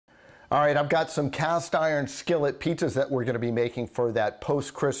All right, I've got some cast iron skillet pizzas that we're going to be making for that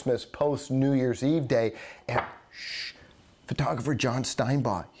post-Christmas, post-New Year's Eve day. And shh, photographer John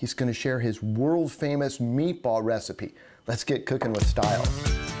Steinbach, he's going to share his world-famous meatball recipe. Let's get cooking with style.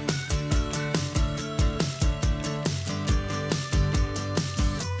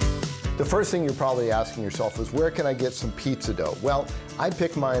 The first thing you're probably asking yourself is, where can I get some pizza dough? Well, I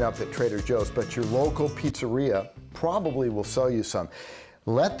pick mine up at Trader Joe's, but your local pizzeria probably will sell you some.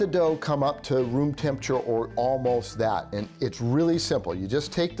 Let the dough come up to room temperature or almost that, and it's really simple. You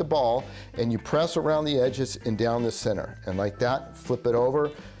just take the ball and you press around the edges and down the center, and like that, flip it over.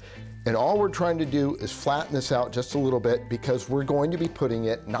 And all we're trying to do is flatten this out just a little bit, because we're going to be putting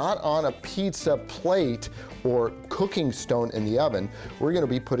it not on a pizza plate or cooking stone in the oven. We're going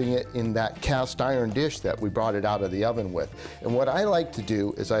to be putting it in that cast iron dish that we brought it out of the oven with. And what I like to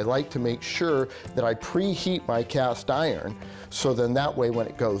do is I like to make sure that I preheat my cast iron, so then that way when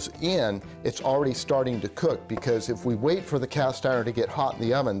it goes in, it's already starting to cook, because if we wait for the cast iron to get hot in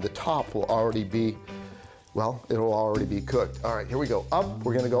the oven, the top will already be, well, it'll already be cooked. All right, here we go. Up,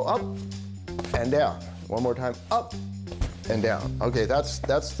 we're gonna go up and down. One more time, up and down. Okay, that's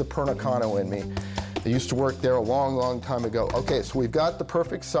the Pernicano in me. I used to work there a long, long time ago. Okay, so we've got the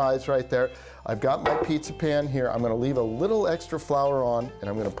perfect size right there. I've got my pizza pan here. I'm gonna leave a little extra flour on, and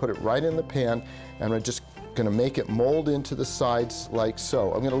I'm gonna put it right in the pan, and I'm just gonna make it mold into the sides like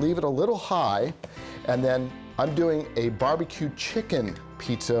so. I'm gonna leave it a little high, and then I'm doing a barbecue chicken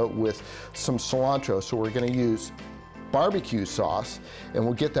pizza with some cilantro, so we're gonna use barbecue sauce, and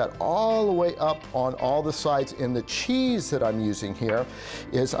we'll get that all the way up on all the sides. And the cheese that I'm using here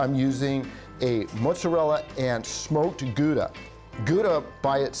is I'm using a mozzarella and smoked Gouda. Gouda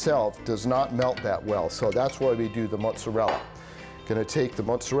by itself does not melt that well, so that's why we do the mozzarella. Gonna take the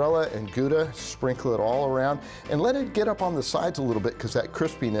mozzarella and Gouda, sprinkle it all around, and let it get up on the sides a little bit, because that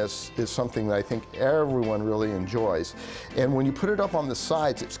crispiness is something that I think everyone really enjoys. And when you put it up on the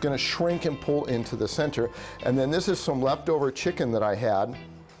sides, it's gonna shrink and pull into the center. And then this is some leftover chicken that I had,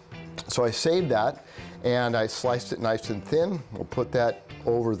 so I saved that, and I sliced it nice and thin. We'll put that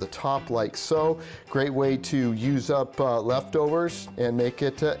over the top like so. Great way to use up leftovers and make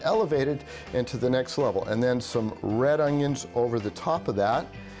it elevated into the next level. And then some red onions over the top of that.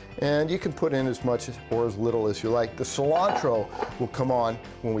 And you can put in as much or as little as you like. The cilantro will come on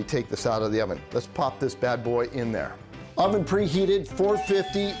when we take this out of the oven. Let's pop this bad boy in there. Oven preheated,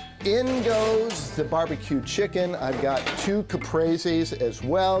 450. In goes the barbecue chicken. I've got 2 capreses as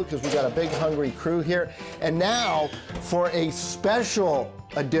well, because we've got a big hungry crew here. And now for a special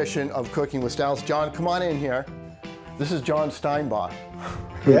edition of Cooking with Styles. John, come on in here. This is John Steinbach.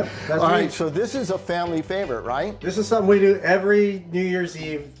 Yep, that's All me. right, so this is a family favorite, right? This is something we do every New Year's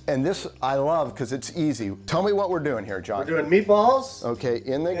Eve. And this I love because it's easy. Tell me what we're doing here, John. We're doing meatballs. Okay,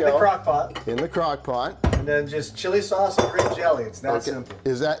 in they in go. the crock pot. In the crock pot. And then just chili sauce and grape jelly. It's that simple.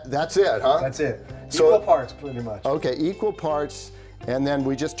 That's it, huh? That's it. So, equal parts, pretty much. Okay, equal parts. And then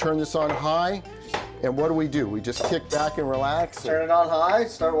we just turn this on high. And what do? We just kick back and relax? Turn it on high,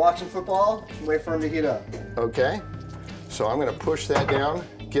 start watching football, and wait for them to heat up. Okay. So I'm going to push that down,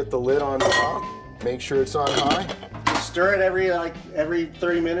 get the lid on top, make sure it's on high. Stir it every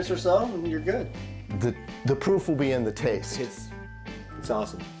 30 minutes or so, and you're good. The proof will be in the taste. It's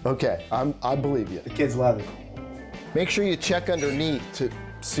awesome. Okay, I believe you. The kids love it. Make sure you check underneath to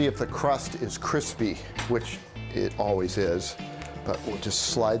see if the crust is crispy, which it always is. But we'll just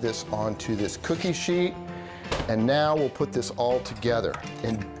slide this onto this cookie sheet. And now we'll put this all together.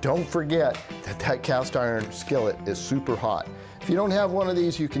 And don't forget that cast iron skillet is super hot. If you don't have one of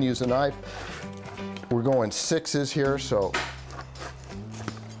these, you can use a knife. We're going 6s here, so.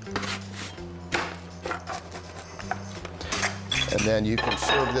 And then you can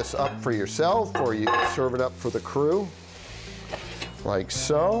serve this up for yourself, or you can serve it up for the crew, like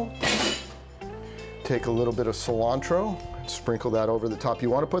so. Take a little bit of cilantro, sprinkle that over the top. You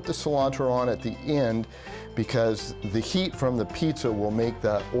want to put the cilantro on at the end, because the heat from the pizza will make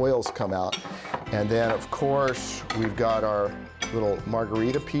the oils come out. And then, of course, we've got our little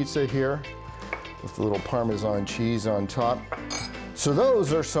margarita pizza here with a little Parmesan cheese on top. So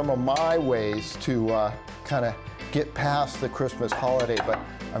those are some of my ways to kind of get past the Christmas holiday, but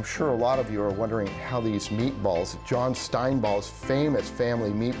I'm sure a lot of you are wondering how these meatballs, John Steinbach's famous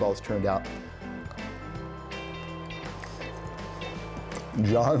family meatballs, turned out.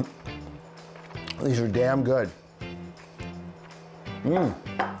 John, these are damn good. We'll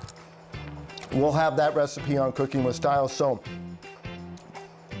have that recipe on Cooking with Style. So,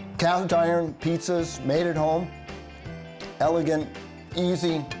 cast iron pizzas made at home, elegant,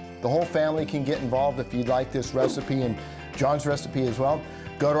 easy. The whole family can get involved if you'd like this recipe and John's recipe as well.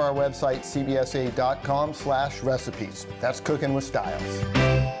 go to our website, cbsa.com/recipes. That's Cooking with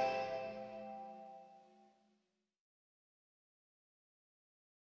Styles.